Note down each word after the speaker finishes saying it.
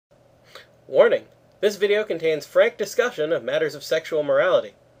Warning! This video contains frank discussion of matters of sexual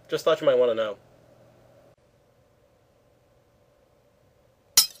morality. Just thought you might want to know.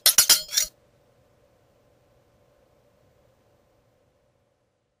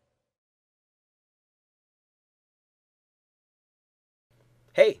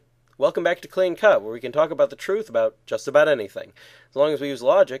 Hey! Welcome back to Clean Cut, where we can talk about the truth about just about anything, as long as we use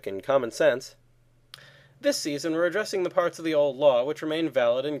logic and common sense. This season, we're addressing the parts of the old law which remain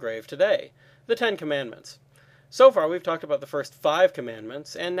valid and grave today, the 10 Commandments. So far, we've talked about the first 5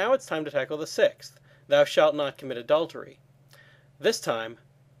 commandments, and now it's time to tackle the 6th, thou shalt not commit adultery. This time,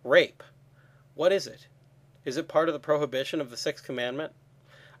 rape. What is it? Is it part of the prohibition of the 6th commandment?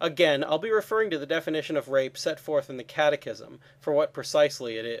 Again, I'll be referring to the definition of rape set forth in the Catechism for what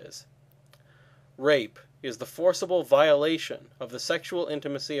precisely it is. Rape is the forcible violation of the sexual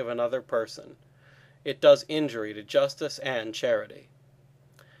intimacy of another person. It does injury to justice and charity.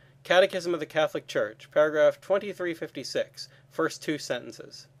 Catechism of the Catholic Church, paragraph 2356, first 2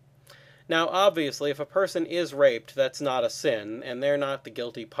 sentences. Now, obviously, if a person is raped, that's not a sin, and they're not the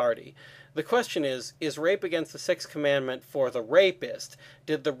guilty party. The question is rape against the 6th commandment for the rapist?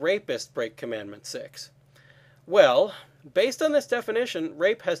 Did the rapist break commandment 6? Well, based on this definition,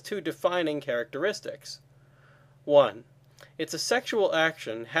 rape has 2 defining characteristics. 1. It's a sexual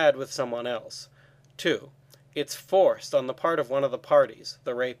action had with someone else. 2. It's forced on the part of one of the parties,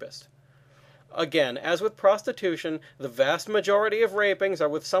 the rapist. Again, as with prostitution, the vast majority of rapings are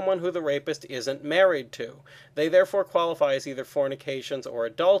with someone who the rapist isn't married to. They therefore qualify as either fornications or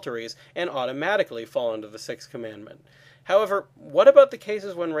adulteries and automatically fall under the 6th commandment. However, what about the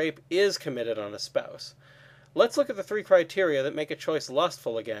cases when rape is committed on a spouse? Let's look at the 3 criteria that make a choice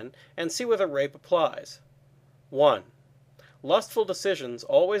lustful again and see whether rape applies. 1. Lustful decisions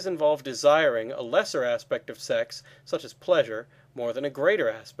always involve desiring a lesser aspect of sex, such as pleasure, more than a greater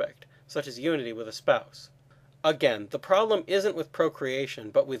aspect, such as unity with a spouse. Again, the problem isn't with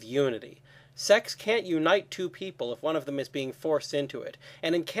procreation, but with unity. Sex can't unite 2 people if one of them is being forced into it,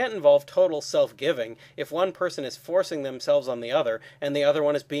 and it can't involve total self-giving if one person is forcing themselves on the other and the other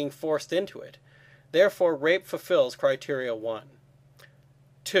one is being forced into it. Therefore, rape fulfills criteria 1.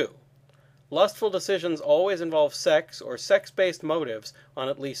 2. Lustful decisions always involve sex or sex-based motives on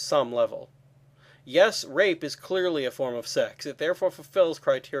at least some level. Yes, rape is clearly a form of sex. It therefore fulfills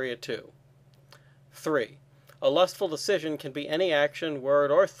criteria 2. 3. A lustful decision can be any action, word,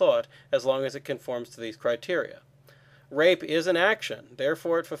 or thought as long as it conforms to these criteria. Rape is an action,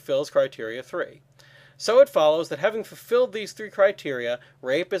 therefore it fulfills criteria 3. So it follows that having fulfilled these 3 criteria,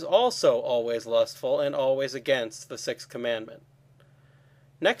 rape is also always lustful and always against the 6th commandment.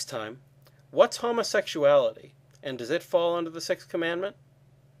 Next time, what's homosexuality, and does it fall under the 6th commandment?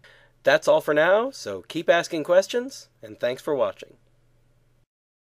 That's all for now, so keep asking questions, and thanks for watching.